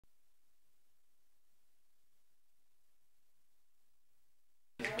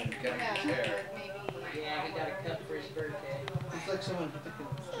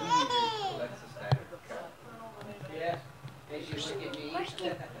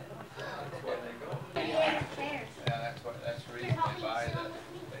Yeah, that's the reason they buy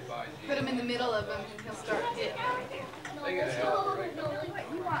jeans. Put him in the middle of them and he'll start hitting everything. They gotta help her.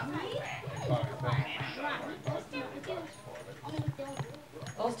 You want me?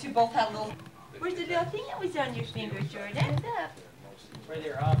 Those two both have little... Where's the little thing that was on your finger, Jordan?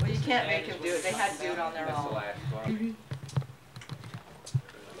 Well, you can't make them do it. They had to do it on their That's the own. last one.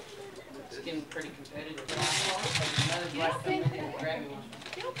 It's getting pretty competitive. Another black thing that Grammy wants.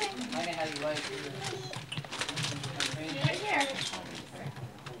 I know how you like it. Right here.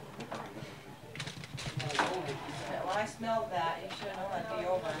 When I smelled that, you should have known that'd be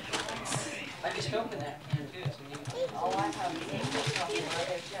over. I just opened that can too. So All I have is something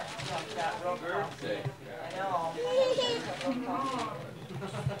right there. That real coffee. I know.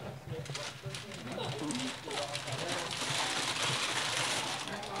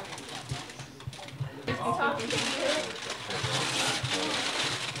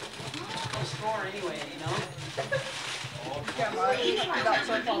 no score anyway, you know?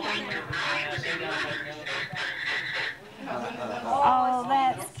 Oh,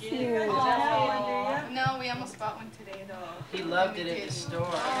 that's cute. No, we almost bought one today though. He loved it at the store.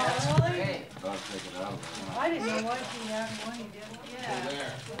 That's great. I didn't know what he had and what he didn't.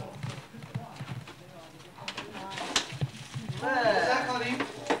 Yeah.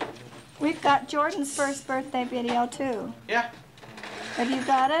 We've got Jordan's first birthday video too. Yeah. Have you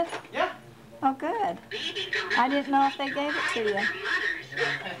got it? Yeah. Oh, good. I didn't know if they gave it to you.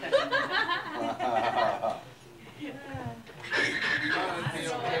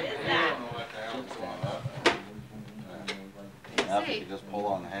 After you just pull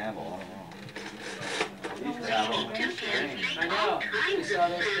on the handle, I know. We saw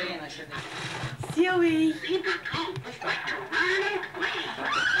this thing and I said, Silly. He's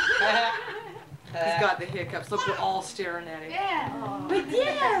got the hiccups. Look, we're all staring at him. Yeah. But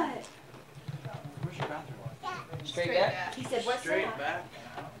Dad! where's your bathroom? Straight Straight back? back. He said, what's Straight that? back.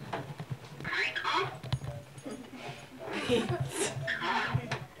 It's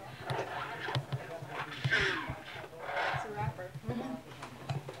a wrapper.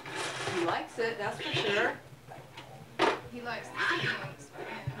 He likes it, that's for sure. He likes the seasonings.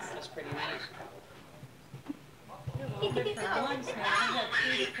 That's pretty nice. you got this back.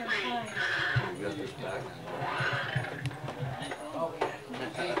 Oh,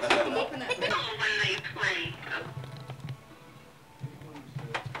 yeah. You can open it.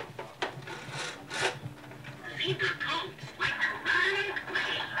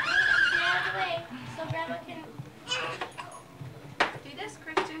 So Grandma can Do this,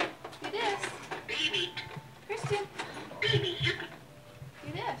 Christian. Do this. Christian. Do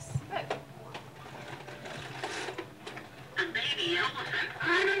this. Look.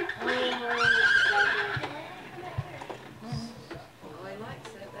 Oh, he likes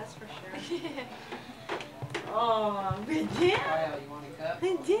it, that's for sure. Oh, good Dad. Kyle, you want a cup?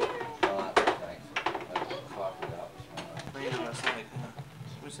 Good Dad. Oh, thanks. That's coffee out this I know, it's like,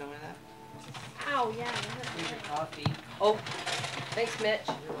 what's some of that? Oh yeah. Here's your coffee. Oh, thanks, Mitch.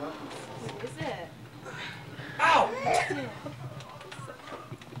 What is it? Ow!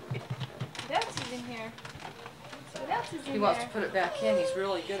 What else is in here? What else is in He wants to there? put it back in. He's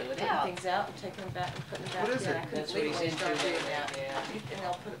really good at What taking else? things out and taking them back and putting them back What is in. it? I couldn't That's what believe he's when he into, started doing yeah. that. Yeah. And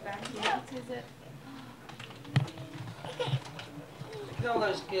they'll put it back in. What else is it? Look at all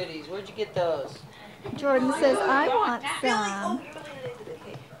those goodies. Where'd you get those? Jordan says, I want some.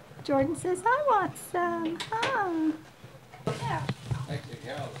 Jordan says, I want some. Oh. Yeah.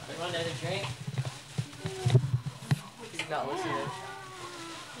 Want another drink? He's not listening.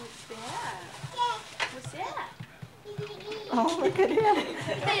 What's that? What's that? Oh, look at him.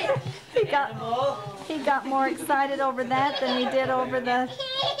 He got more excited over that than he did over the...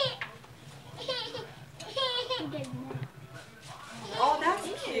 Oh, that's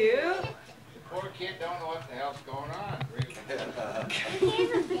cute. The poor kid don't know what the hell's going on.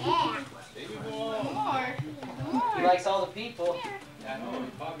 Baby boy. More. He likes all the people. I know, he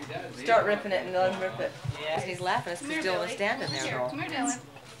probably does. Start ripping it and let him rip it. Yeah. Because he's laughing. It's Come here, because Dylan's Billy. standing Come there, here. though. Come here, Dylan.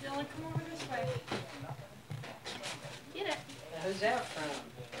 Dylan, come over this way. Get it. Now, who's that from?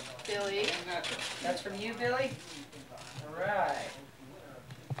 Billy. That's from you, Billy? All right.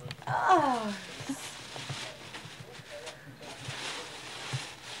 Oh.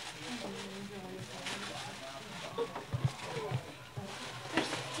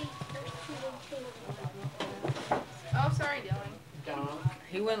 Oh, sorry, Dylan.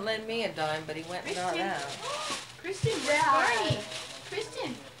 He wouldn't lend me a dime, but he went and got that. Christian, where's Barney?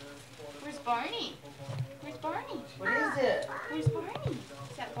 Christian, where's Barney? Where's Barney? What is it? Where's Barney?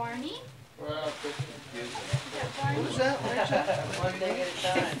 Is that Barney? What was that? One day at a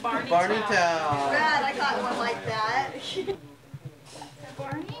time. Barney Town. Brad, I got one like that.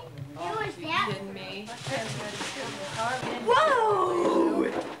 Barney? Kidding me? Whoa!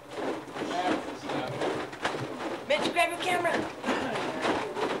 Mitch, grab your camera.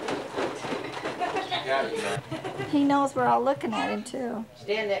 He knows we're all looking at him too.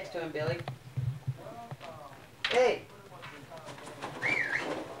 Stand next to him, Billy. Hey.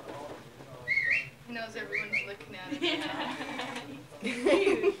 He knows everyone's looking at him.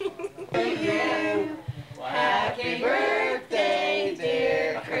 Happy birthday,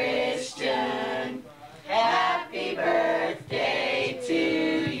 dear Christian. Happy birthday to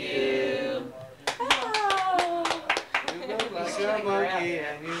you. Oh. You look like a monkey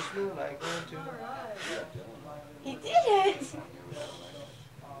and you smell like one too. He did it.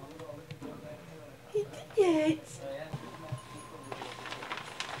 He did it.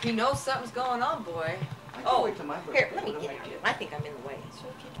 He knows something's going on, boy. Oh, here, let me get you. I think I'm in the way.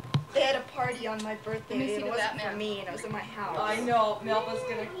 They had a party on my birthday. Let me see It the wasn't Batman. for me, and it was in my house. I know. Melba's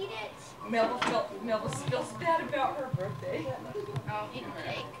gonna. Melba feels bad about her birthday. Oh, eat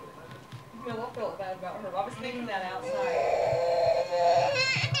cake. Melba felt bad about her. I was thinking that outside.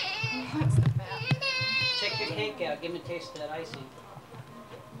 What's the Batman? Check your cake out. Give him a taste of that icing.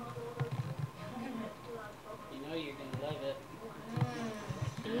 You know you're gonna love it.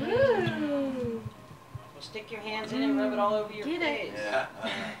 Ooh. Well, stick your hands in it and rub it all over your Get it. face. Yeah.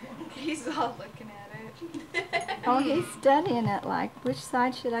 He's all looking at it. Oh, he's studying it like, which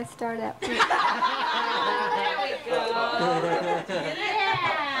side should I start at first? There we go. Get it?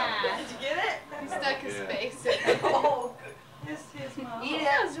 Yeah. Did you get it? He stuck his face. Oh, his mom. Eat it.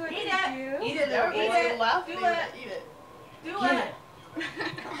 Knows what Eat to it. do. Eat it. Everybody's Eat it. laughing Do at it. Eat it. Do it.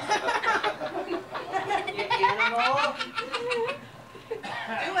 You animal.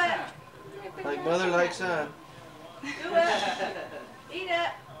 Do it. Like mother, like son. Do it. Eat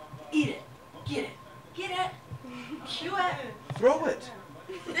it. Eat it. Get it. Get it. Do it. Throw it.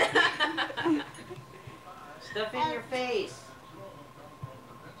 Stuff in your face.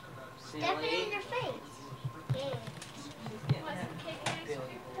 Stuff it in your face.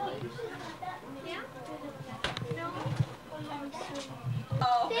 Yeah.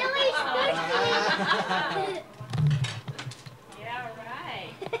 Oh. Billy's thirsty. Yeah,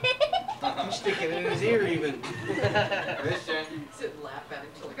 right. You stick it in his ear even. Christian. Sit and laugh at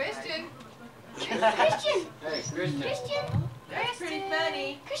him till he Christian. Christian. Hey, Christian. Christian. That's pretty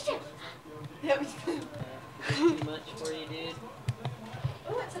funny. Christian. That was Too much for you, dude.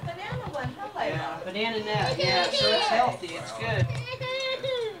 Oh, it's a banana one. How like Yeah, banana nut. Yeah, so it's healthy. It's good.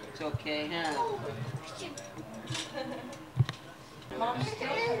 It's okay, huh? Mom's still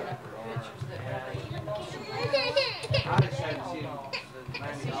putting up her pictures that I just hadn't seen him.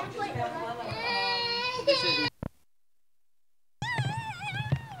 This is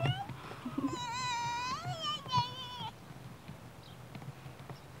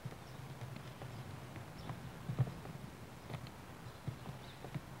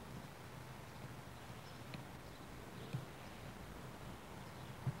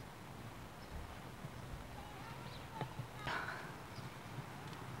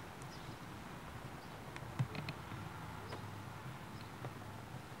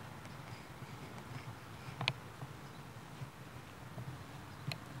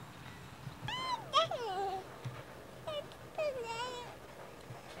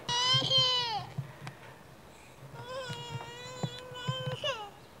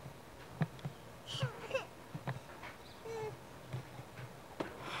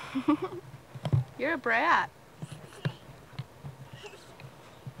You're a brat.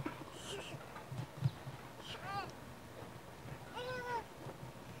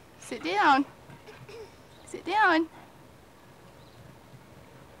 Sit down. Sit down.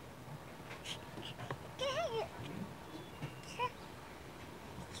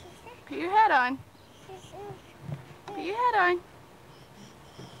 Put your head on. Put your head on.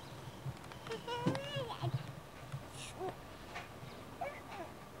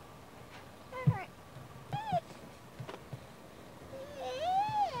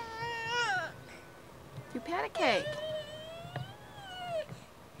 You pat a cake.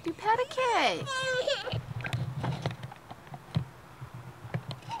 You pat a cake.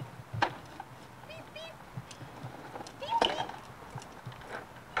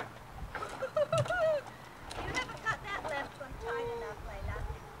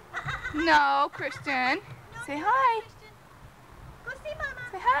 No, Christian. Say hi. Go see Mama.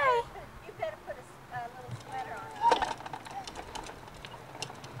 Say hi. You better put a little sweater on.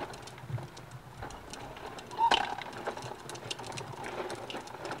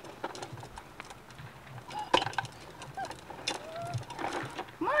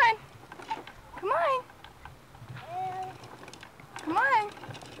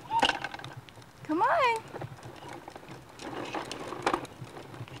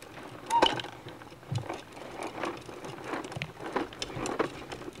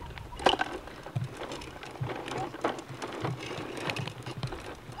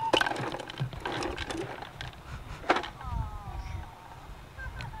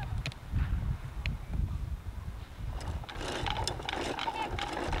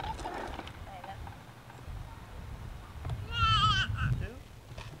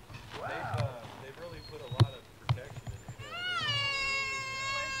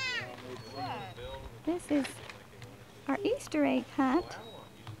 is our Easter egg hunt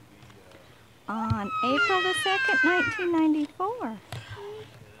on April the 2nd, 1994.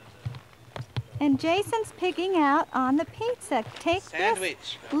 And Jason's pigging out on the pizza. Take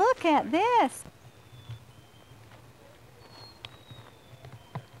Sandwich. this. Look at this.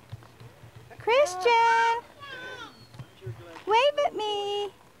 Christian! Wave at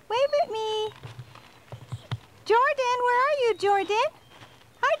me. Wave at me. Jordan, where are you, Jordan?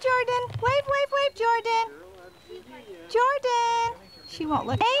 Hi, Jordan. Wave, wave, wave, Jordan. Jordan. She won't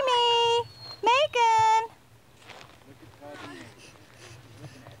look. Amy. Megan.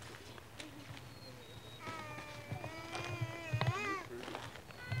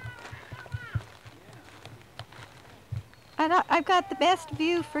 I've got the best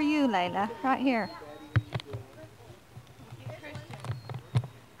view for you, Layla, right here.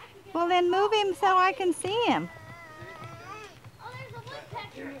 Well, then move him so I can see him. Oh, there's a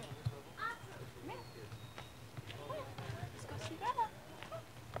woodpecker.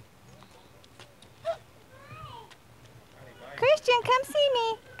 Christian, come see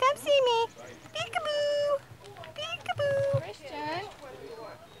me. Come see me. Peekaboo. Peekaboo. Christian.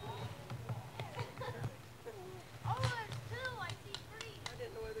 Oh, there's two. I see three. I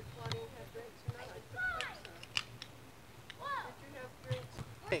didn't know whether Claudine had drinks or not. Whoa. Did you have drinks?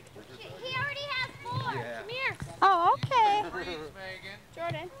 He already has four. Yeah. Come here. Oh, okay. Freeze, Megan.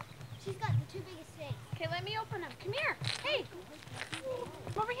 Jordan. She's got the two biggest steaks. Okay, let me open them. Come here. Hey.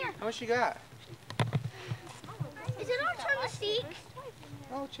 Come over here. How much you got? Is it our turn to seek?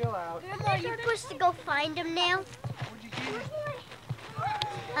 Oh, chill out. Grandma, you're supposed to go find them now. What'd you get?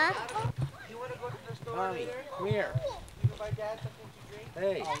 Huh? Tommy, come here.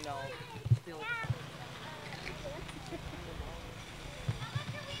 Hey. Oh no. Still.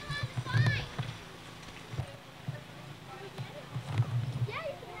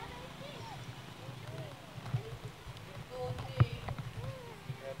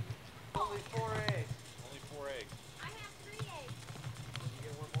 Only 4 eggs. Only 4 eggs. I have 3 eggs. You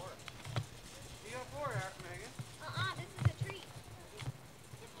get 1 more. You got 4, Megan. This is a treat.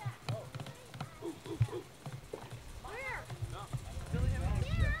 Get that. Where?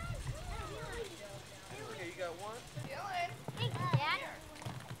 Okay, you got 1. Thanks, Dad.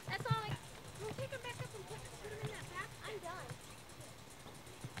 That's all I... Can we take them back up and put them in that back? I'm done.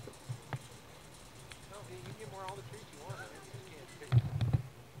 No, you can get more all the treats you want. I mean, you just can't pick them.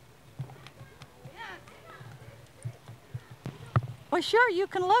 Well, sure, you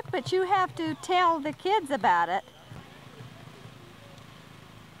can look, but you have to tell the kids about it.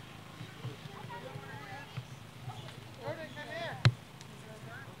 Jordan, come here.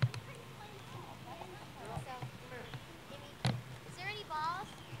 Is there any balls?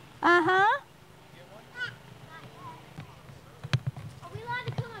 Uh-huh. Are we allowed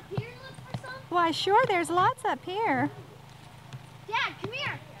to come up here and look for some? Why, sure, there's lots up here. Dad, come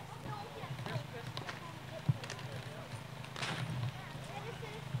here.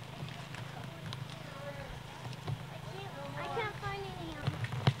 I can't find any of them.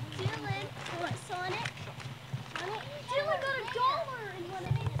 Dylan, you want Sonic? Dylan got $1 in one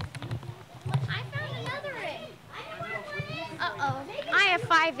of these. I found another egg. Uh-oh. I have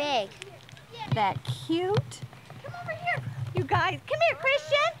 5 eggs. That cute. Come over here. You guys, come here,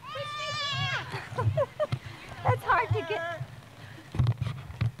 Christian. That's hard to get.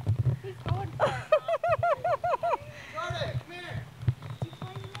 He's going for it. Jordan, come here.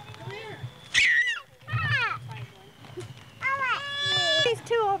 Come here. These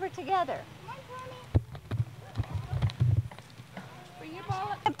two over together. Will you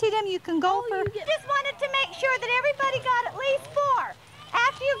ball it? Empty them, you can go for. Just wanted to make sure that everybody got at least 4.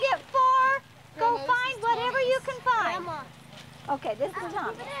 After you get 4, go Grandma, this find is whatever you Tommy's. can find. Grandma. Okay, this is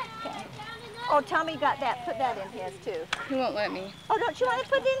Tommy. Okay. Oh, Tommy got that. Put that in his too. He won't let me. Oh, don't you want to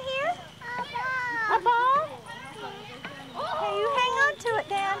put it in here? A ball? Okay, you hang on to it,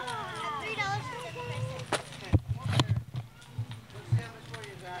 Dan. $3 for the present. Let's see how much more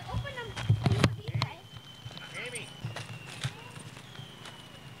you got. Open them. Amy.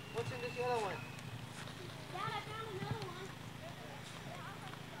 What's in this other one? Dad, I found another one.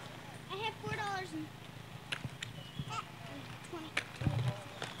 I have $4 and 20.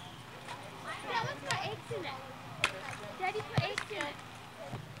 Dad, let's put eggs in it. Daddy, put eggs in it.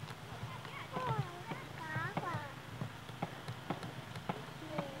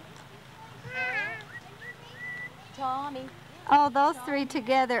 Tommy. Oh, those 3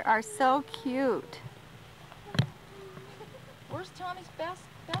 together are so cute. Where's Tommy's basket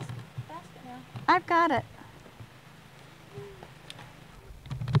now? I've got it.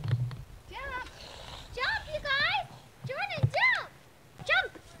 Jump! Jump, you guys! Jordan, jump!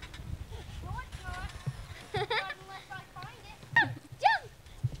 Jump!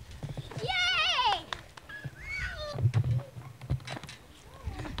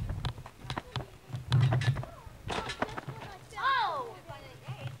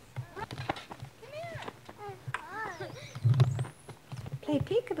 Play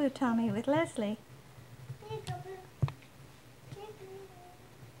peekaboo, Tommy, with Leslie.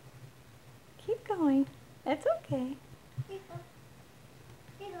 Keep going. That's okay.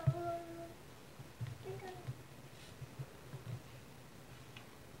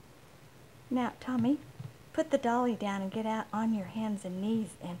 Now, Tommy, put the dolly down and get out on your hands and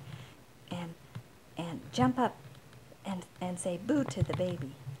knees and jump up and say boo to the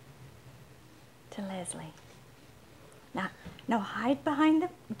baby, to Leslie. Now hide behind the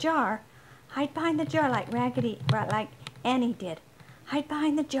jar. Hide behind the jar like like Annie did. Hide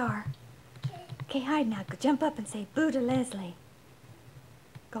behind the jar. Okay, hide now. Go jump up and say boo to Leslie.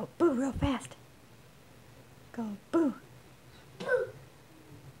 Go boo real fast. Go boo.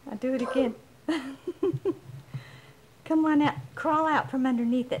 I'll do it again. Come on out. Crawl out from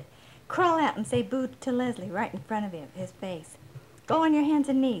underneath it. Crawl out and say boo to Leslie right in front of him, his face. Go on your hands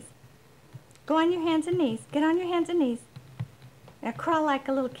and knees. Go on your hands and knees. Get on your hands and knees. Now crawl like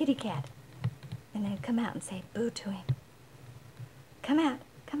a little kitty cat. And then come out and say boo to him. Come out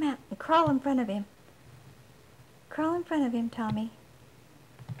and crawl in front of him. Crawl in front of him, Tommy.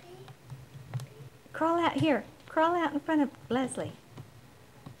 Crawl out here. Crawl out in front of Leslie.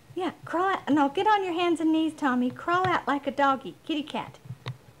 Yeah, crawl out. No, get on your hands and knees, Tommy. Crawl out like a doggy, kitty cat.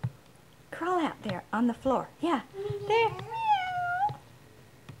 Crawl out there on the floor. Yeah, there.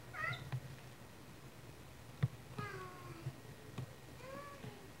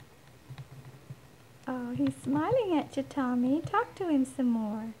 Oh, he's smiling at you, Tommy. Talk to him some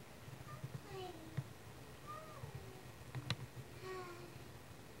more.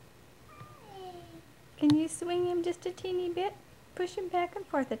 Can you swing him just a teeny bit? Push him back and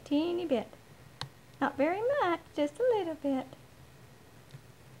forth a teeny bit. Not very much, just a little bit.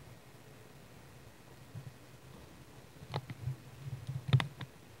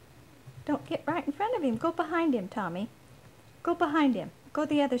 Don't get right in front of him. Go behind him, Tommy. Go behind him. Go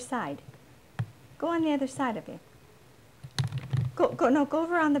the other side. Go on the other side of him. Go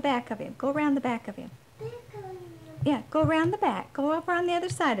over on the back of him. Go around the back of him. Yeah, go around the back. Go over on the other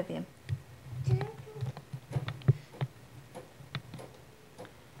side of him.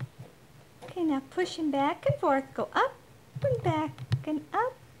 Okay, now push him back and forth. Go up and back and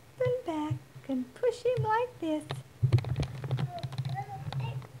up and back and push him like this.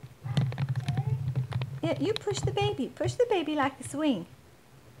 Yeah, you push the baby. Push the baby like a swing.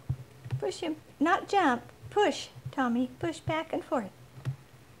 Push him. Not jump. Push, Tommy. Push back and forth.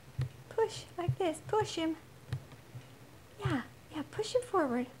 Push like this. Push him. Yeah, push him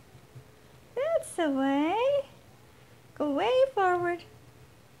forward. That's the way. Go way forward.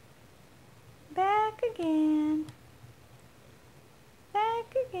 Back again.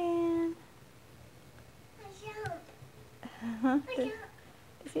 Back again.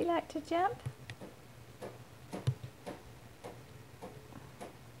 Does he like to jump?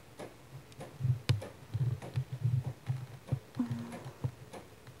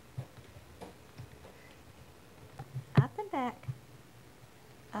 Up and back.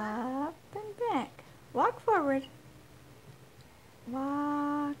 Up and back. Walk forward.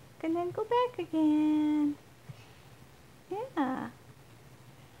 Walk and then go back again. Yeah.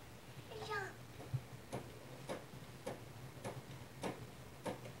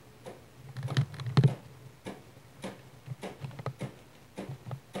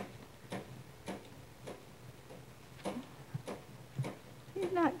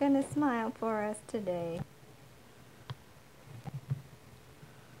 He's not going to smile for us today.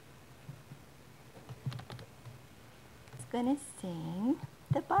 He's going to sing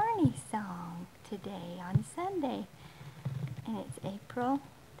the Barney song today on Sunday. And it's April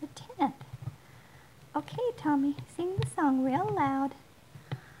the 10th. Okay, Tommy, sing the song real loud.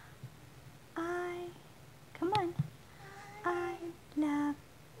 Come on. I love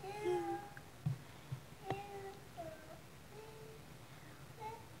you.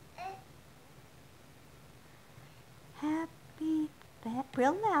 Happy,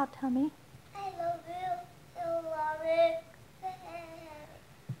 real loud, Tommy. I love you. I love it.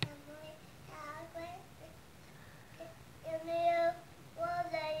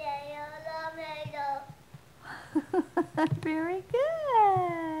 Very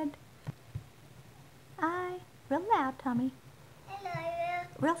good. Real loud, Tommy. I love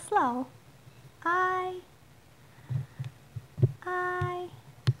you. Real slow.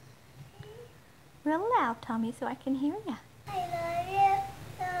 Real loud, Tommy, so I can hear you. I love you.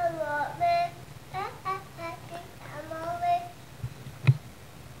 I love it. I'm always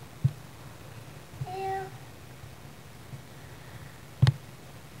you.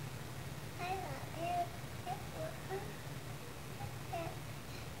 I love you.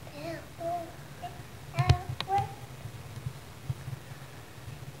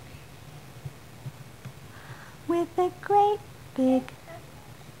 with a great big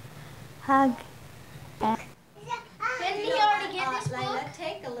hug. And Didn't he already get this Layla, book?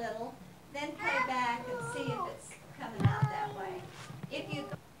 take a little, then play back and see if it's coming out that way. If you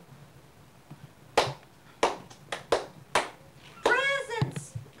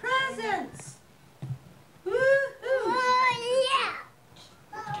presents, presents. Woo-hoo! Yeah.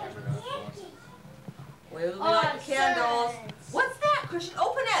 We'll light the candles. What's that, Christian?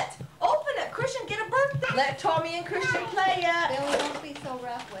 Open it! Open it! Christian, get a birthday! Let Tommy and Christian play it. Billy, don't be so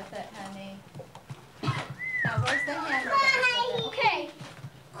rough with it, honey. Now, where's the hammer that was with it? Okay.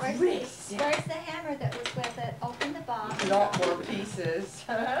 Where's the hammer that was with it? Open the box. Not more pieces.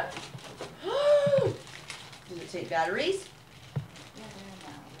 Does it take batteries?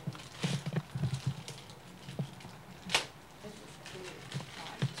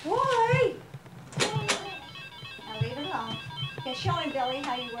 Why? Now leave it alone. Okay, show him, Billy,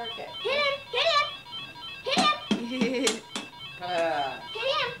 how you work it. Hit him! Hit him! Hit him! Hit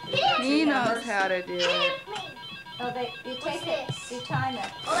him! Hit him! He knows how to do Hit it. him! Oh, you What's take it, this? you time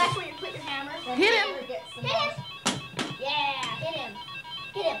it. Oh, that's where you put your hammer. Then Hit the him. hammer gets some Hit him! Yeah, hit him!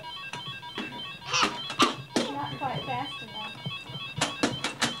 Hit him! Not quite fast enough.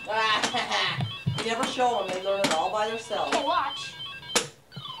 You never show them, they learn it all by themselves. Okay, watch.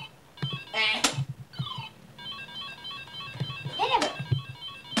 Hit him!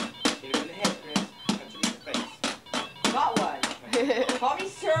 Hit him in the head, Chris. Punch him in the face. Got one.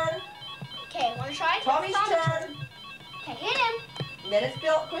 Tommy's turn. Okay, wanna try? Tommy's turn. Okay, hit him! Then it's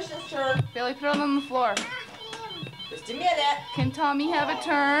Christian's turn. Billy, put it on the floor. Just a minute. Can Tommy have a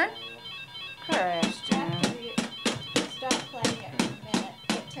turn? Christian. After you stop playing it in a minute,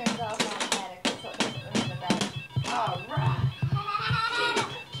 it turns off automatically so it doesn't ruin the battery. All right.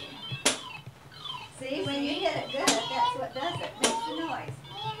 See, when you hit it good, that's what does it. Makes the noise.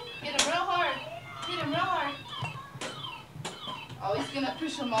 Hit him real hard. Hit him real hard. Oh, he's gonna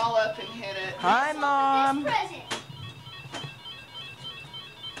push them all up and hit it. Hi, Mom. This present.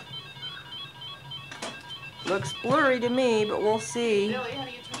 Looks blurry to me, but we'll see. Billy, how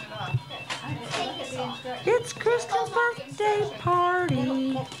do you turn it off? Look at the instructions. It's Kristen's birthday party.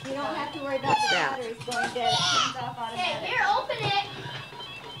 You don't have to worry about the batteries going dead. It turns off Okay, automatically. here, open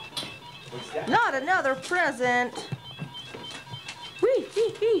it. Not another present. Wee,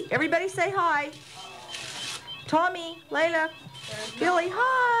 wee, wee. Everybody say hi. Tommy, Layla, Billy,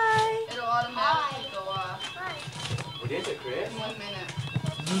 hi. It'll automatically go off What is it, Chris? in 1 minute.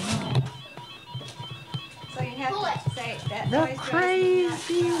 So you have Pull to it. say that The noise drives me nuts.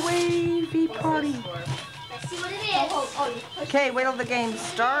 crazy wavy What's party. this for? Let's see what it is. Oh, you push Okay, wait till the game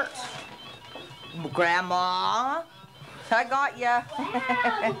starts. Grandma, I got ya. Wow,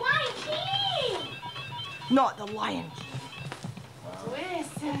 the Lion King! Not the Lion King.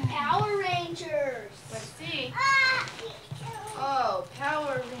 Listen. Power Rangers. Let's see. Ah, Oh,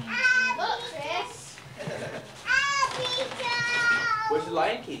 Power Rangers. look, Chris. Where's the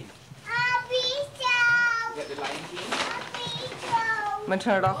Lion King? Is that the Lion King? I'm gonna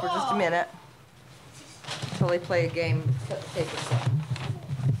turn it off for just a minute until they play a game. Take a second.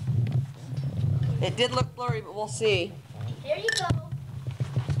 It did look blurry, but we'll see. Here you go.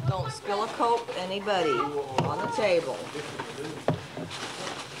 Don't spill a Coke, anybody, on the table.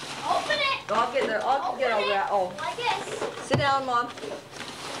 Open it. I'll get there. I'll get over that. Oh, Like this. sit down, Mom.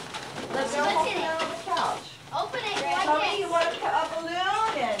 Let's go What's home in it? down on the couch. Open it Tommy, like you this. want a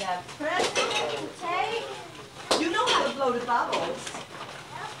balloon and a present to take? You know how to blow the bubbles.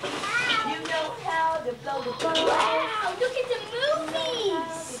 You know how to blow the bubbles. Wow, look at the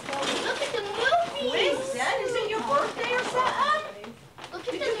movies. Look at the movies. Winston, is it your birthday or something? Look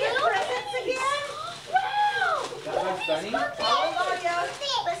at Did the you get movies. presents again? Wow. That Bugs Bunny? How old are you?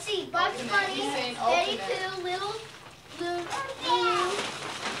 Let's see, Bugs Bunny, He's saying Betty open it. Pooh, Little Blue,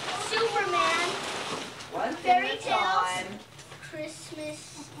 Superman, One thing Fairy at a tales. time.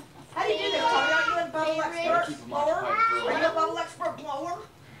 Christmas. How do you do that, Tommy? Are you a bubble expert Keep 'em blower? occupied for a Are you a while. bubble expert blower?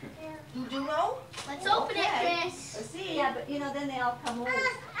 You do know? Let's open it, Okay. Chris. Let's see. Yeah, but you know, then they all come loose.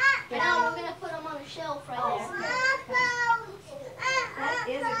 Now we're gonna put them on a shelf right Oh, there. That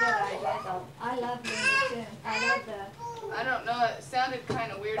is a good idea, though. I love Looney Tunes. I love the... I don't know. It sounded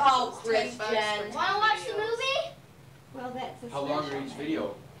kind of weird. Oh, It was $10 for Christian. 10 Wanna watch the videos. movie? Well, that's a How long are special each thing.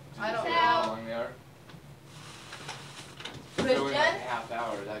 video? I don't How know. long they are? If they were like a Christian, half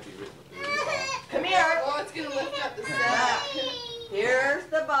hour, that'd be really long. come here. Oh, it's gonna lift up the set. Here's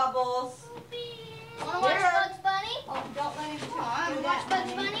the bubbles. Wanna watch Here. Bugs Bunny? Oh, don't let him Come do on. that, Watch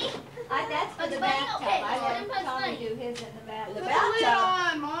Bugs honey. Bunny? That's for Bugs the Bunny? bathtub. Okay, I let's let do Bugs Tommy Bunny. do his in the The bathtub. Put the lid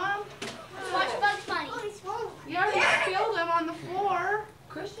bathtub. on, Mom. Let's watch Bugs Bunny. You already spilled them on the floor.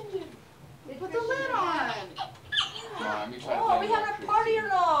 Christian, you. Did Put the Christian lid do that? on. Come on, let me try to Oh, play we more having a tricks. party or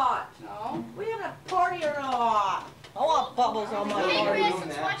not? No. We having a party or not? I want bubbles on my Hey, party. Chris,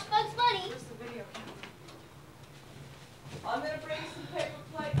 let's watch Bugs Bunny. I'm gonna bring some paper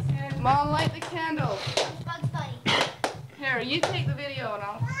plates here. Mom, light the candles. Bugs Bunny. Here, you take the video and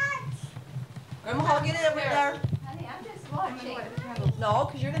I'll. Grandma, get it over there. Honey, I'm just I'm gonna watching. light the candles. No,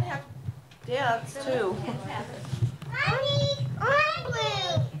 because you're gonna have to dance too. Mommy, I'm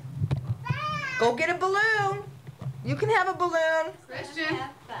blue. Go get a balloon. You can have a balloon. Christian,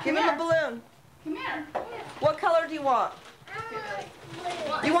 Give him a balloon. come here. What color do you want?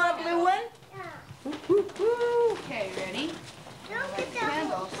 You want a blue one? Woo-hoo-hoo. Okay, ready? Don't get the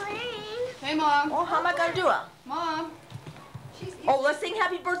Candles. plane. Hey, Mom. Well, how am I gonna do it? Mom. Oh, let's sing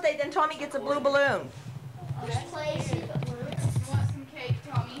happy birthday, then Tommy gets a blue balloon. Which place? You want some cake,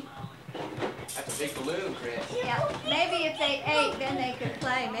 Tommy? That's a big balloon, Chris. Yeah, maybe if they ate, then they could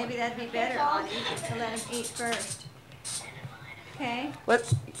play. Maybe that'd be better on you to let them eat first. Okay?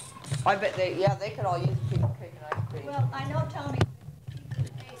 Let's, I bet they could all use a piece of cake and ice cream. Well, I know Tommy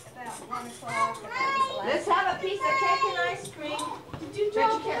ate about 1 o'clock. and that was the last Let's have a piece of cake and ice cream. Did you But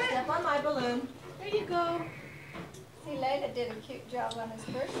drop you can't it? step on my balloon. There you go. See, Layla did a cute job on his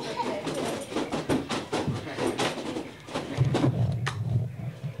first birthday, too.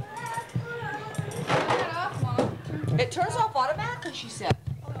 Turn it off, Mom. It turns off automatically, she said.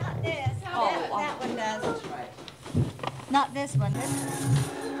 Oh, not this. Oh, that one does. That's right. Not this one. This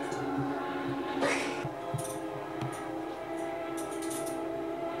one.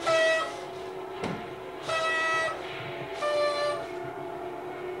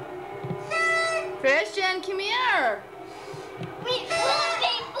 Christian, come here. Wait,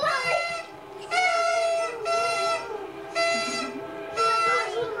 big blue.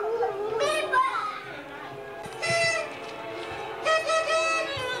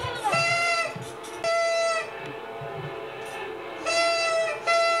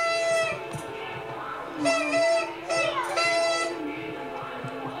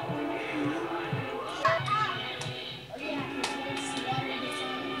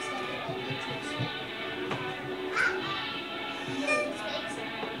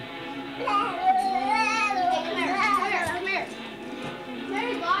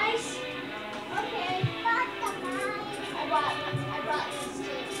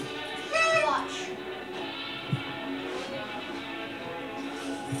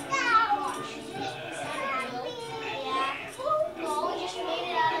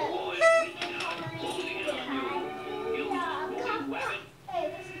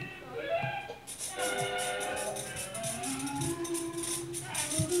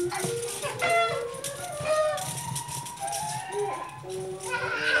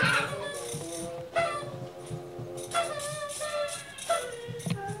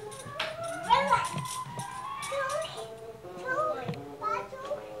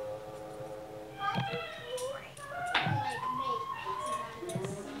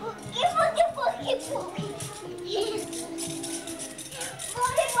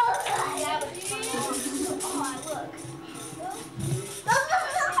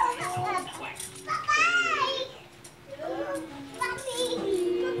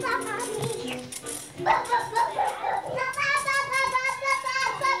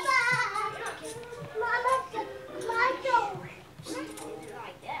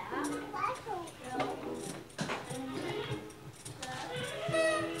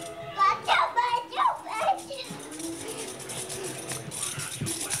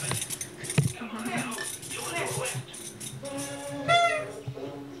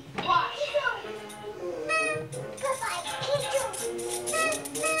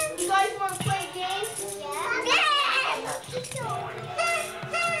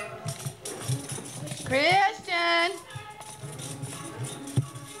 Christian!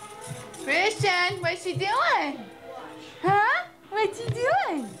 Christian, what's he doing? Huh? What's he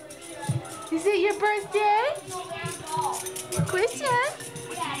doing? Is it your birthday? Christian?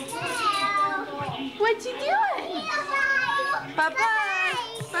 What you doing? Bye-bye.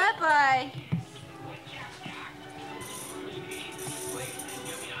 Bye-bye.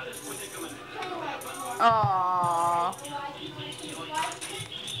 Aww.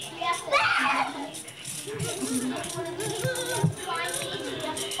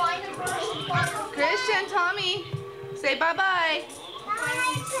 Christian, Tommy, say bye-bye.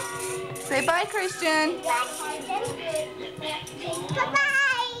 Say bye, Christian.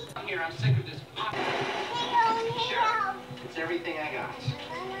 I'm here, I'm sick of this pop. Sure. It's everything I got.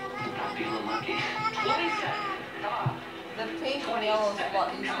 I'm feeling lucky. 27. Come on. The pink and yellow is a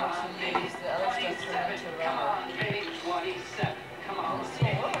lot easier to use. The other stuff's turned into Come rubber. on, baby. 27. Come on,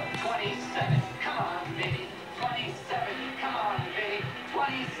 baby. 27. Come on, baby. 27.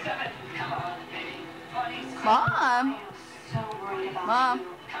 Mom. So worried about Mom. you.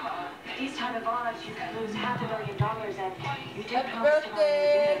 These time of odds, you could lose $500 million, and you did Happy promise to buy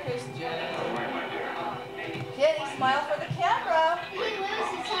birthday, me Christian. Kitty, smile for the camera. He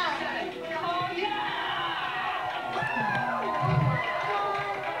loses out.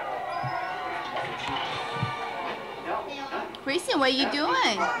 Christian, what are you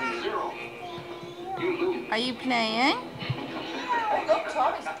doing? Are you playing? Oh, look,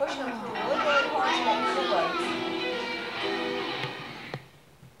 Tommy's pushing him through really, really hard to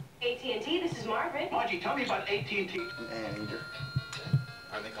AT&T, this is Margaret. Margie, tell me about AT&T. And Andrew.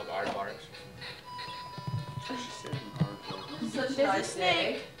 Are they called aardvarks? Such a nice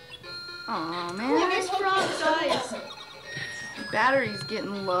day. Aw, man. Look at Frog's eyes. Battery's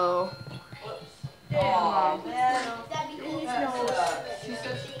getting low. Oh, man. That'd be cool. She's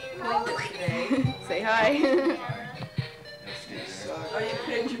such clean today. Say hi. Are you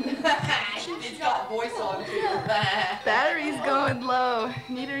kidding? She's got voice on too. Battery's going low.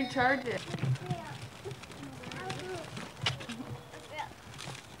 Need to recharge it.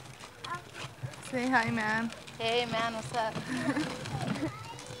 Say hi, man. Hey, man. What's up?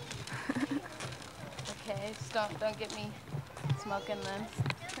 Okay, just don't get me smoking then.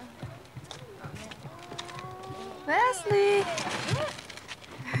 Leslie.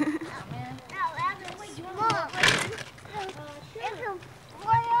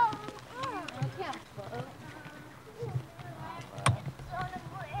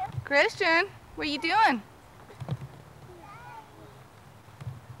 Christian, what are you doing?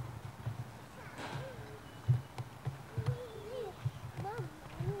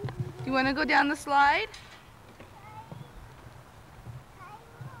 Do you want to go down the slide?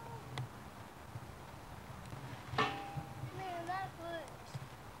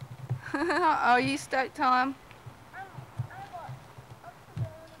 Are you stuck, Tom? Do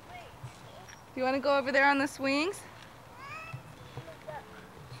you want to go over there on the swings?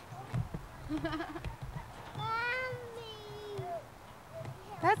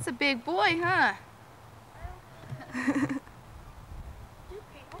 That's a big boy, huh?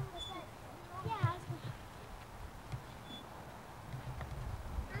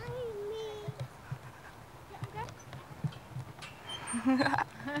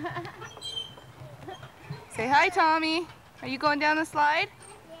 Say hi, Tommy. Are you going down the slide?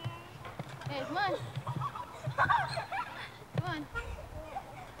 Hey, come on. Come on.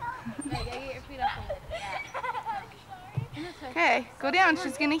 No, you gotta get your feet up a little. Yeah. Okay, go down.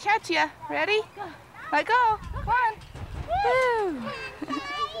 She's gonna catch you. Ready? Let go. Come on. Woo.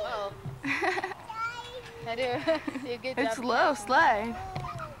 I do. You good job. It's low slide.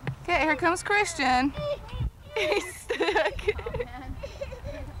 Okay, here comes Christian. He's stuck. Oh, man.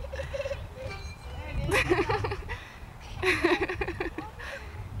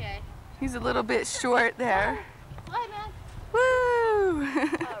 Okay. He's a little bit short there. Hi, man. Woo!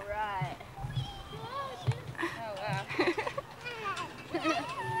 All right. Oh, wow.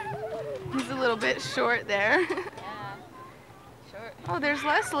 He's a little bit short there. Yeah. Short. Oh, there's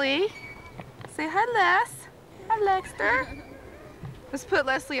Leslie. Say hi, Les. Hi, Lexter. Let's put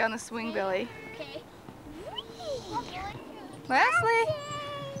Leslie on the swing, Billy. Okay. Leslie.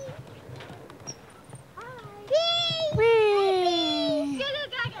 Whee!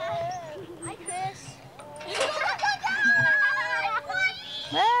 Hi, Chris.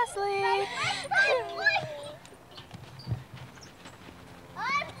 Leslie.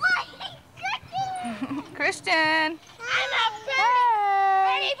 Christian. I'm a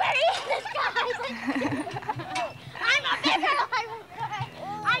birdie in the sky. I'm a bigger one.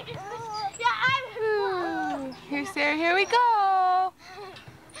 Here, Sarah, here we go.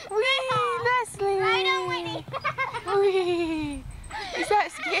 Whee, Leslie. Right on, Whitney. Whee. Is that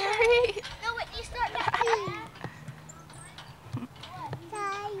scary? No, Whitney, start back.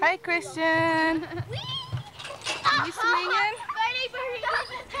 Hi, Christian. Are you swinging? Birdie.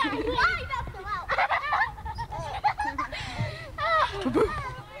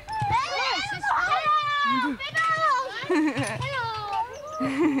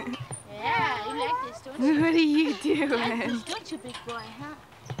 Yeah, you like this, don't you? What are you doing? Don't you, big boy, huh?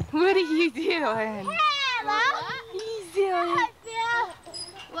 What are you doing? Hello. You silly.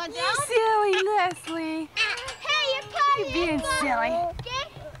 What You silly, Leslie. Hey, you're playing. You're being silly. Okay?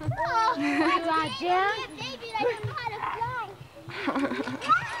 Oh, you are down? Baby, like I'm kind of flying.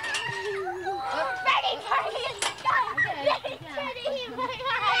 Birdie.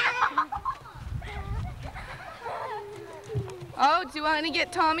 Oh, do you want to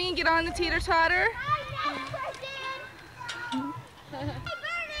get Tommy and get on the teeter-totter?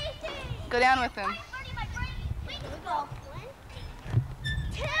 Go down with him.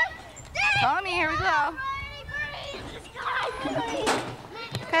 Tommy, here we go.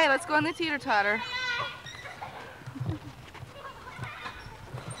 Okay, let's go on the teeter-totter.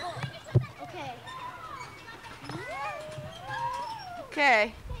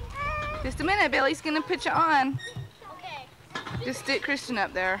 Okay. Just a minute, Billy's gonna put you on. Just stick Christian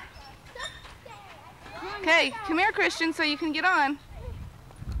up there. Okay, come here, Christian, so you can get on.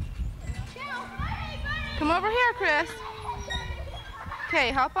 Come over here, Chris.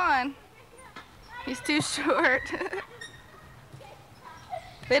 Okay, hop on. He's too short.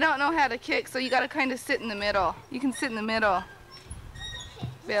 They don't know how to kick, so you gotta kind of sit in the middle. You can sit in the middle,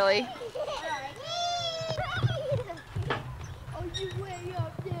 Billy.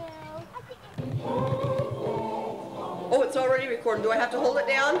 Oh, it's already recording. Do I have to hold it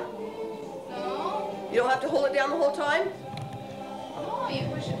down? No. You don't have to hold it down the whole time? Oh, you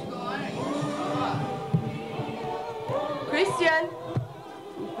push it to go on or you push it to go off. Christian!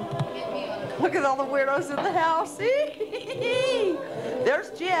 Get me on it. Look at all the weirdos in the house. There's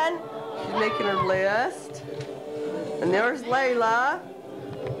Jen. She's making her list. And there's Layla.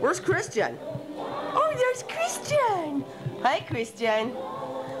 Where's Christian? Oh, there's Christian. Hi, Christian.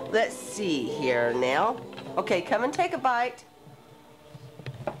 Let's see here now. Okay, come and take a bite.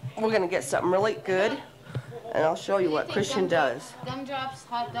 We're going to get something really good. And I'll show you what Christian does. Gumdrops,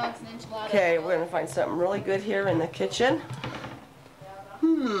 hot dogs, and enchiladas. Okay, we're going to find something really good here in the kitchen.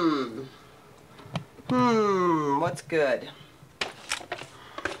 What's good?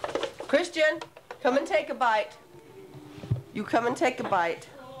 Christian, come and take a bite. You come and take a bite.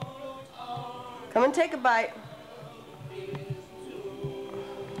 Come and take a bite.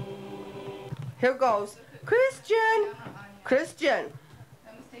 Here goes. Christian! Christian!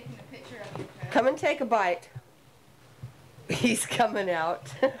 Come and take a bite. He's coming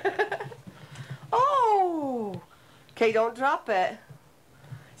out. Oh! Okay, don't drop it.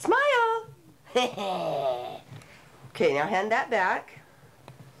 Smile! Okay, now hand that back.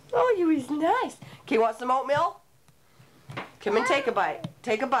 Oh, you was nice. Okay, want some oatmeal? Come and take a bite.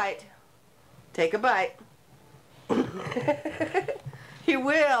 Take a bite. Take a bite. He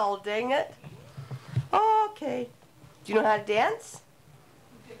will, dang it. Okay. Do you know how to dance?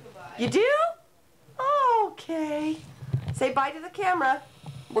 You do? Okay. Say bye to the camera.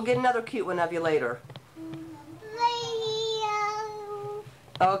 We'll get another cute one of you later.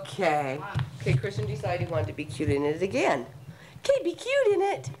 Okay. Okay, Christian decided he wanted to be cute in it again. Okay, be cute in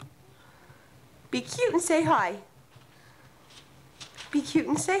it. Be cute and say hi. Be cute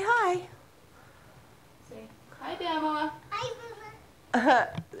and say hi. Say hi, Dama.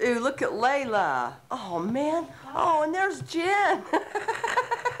 Ooh, look at Layla. Oh, man. Oh, and there's Jen.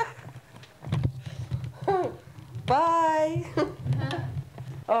 Bye.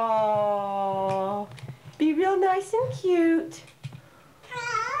 Oh, be real nice and cute.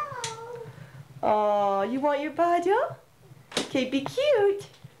 Oh, you want your bottle? Okay, be cute.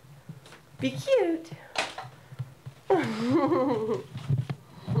 Be cute.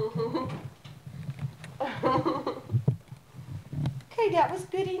 Okay, that was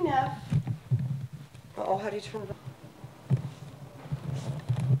good enough. Uh-oh, how do you turn it on?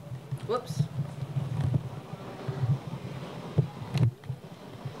 Whoops.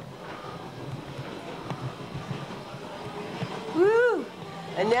 Woo!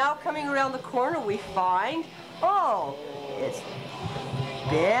 And now coming around the corner we find, oh, it's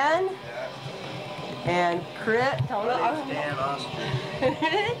Ben and Crit. Dan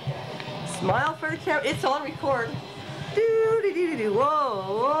Austin. Smile for the camera. It's on record. Do-do-do-do-do. Whoa,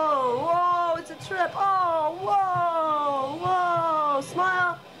 whoa, whoa. It's a trip. Oh, whoa, whoa.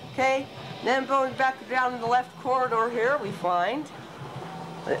 Smile. Okay. Then going back down in the left corridor here, we find,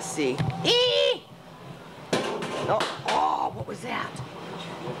 let's see. Eee! Oh, oh, what was that?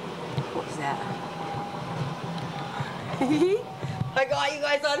 What was that? I got you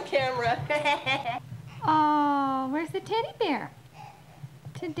guys on camera. Oh, where's the teddy bear?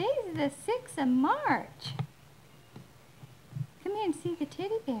 Today's the 6th of March. Come here and see the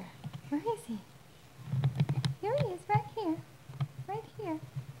teddy bear. Where is he? Here he is, right here. Right here.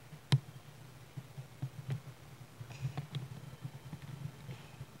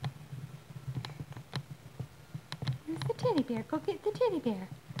 Where's the teddy bear? Go get the teddy bear.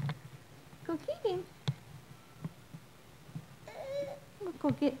 Go get him. Go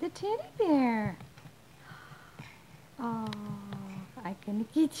get the teddy bear. Oh, I'm gonna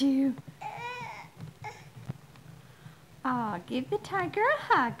get you. Oh, give the tiger a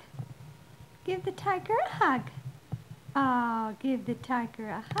hug. Give the tiger a hug. Oh, give the tiger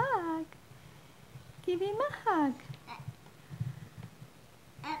a hug. Give him a hug.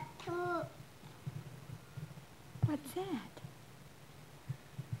 What's that?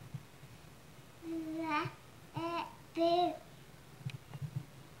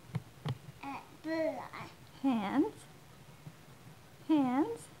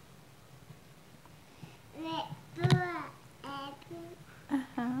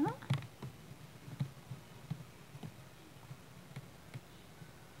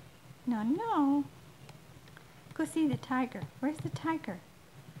 know. Go see the tiger. Where's the tiger?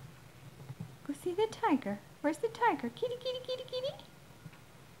 Go see the tiger. Where's the tiger? Kitty, kitty, kitty, kitty.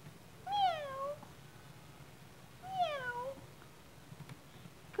 Meow. Meow.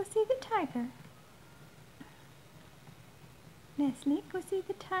 Go see the tiger. Leslie, go see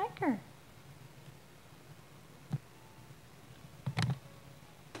the tiger.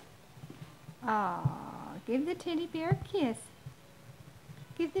 Oh, give the teddy bear a kiss.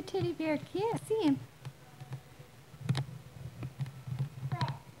 Give the teddy bear a kiss. See him.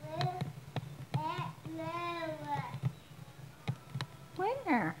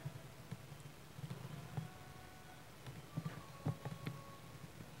 Where?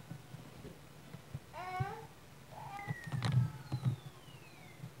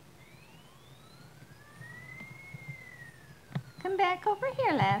 Come back over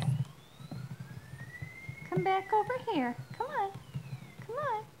here, Les. Come back over here.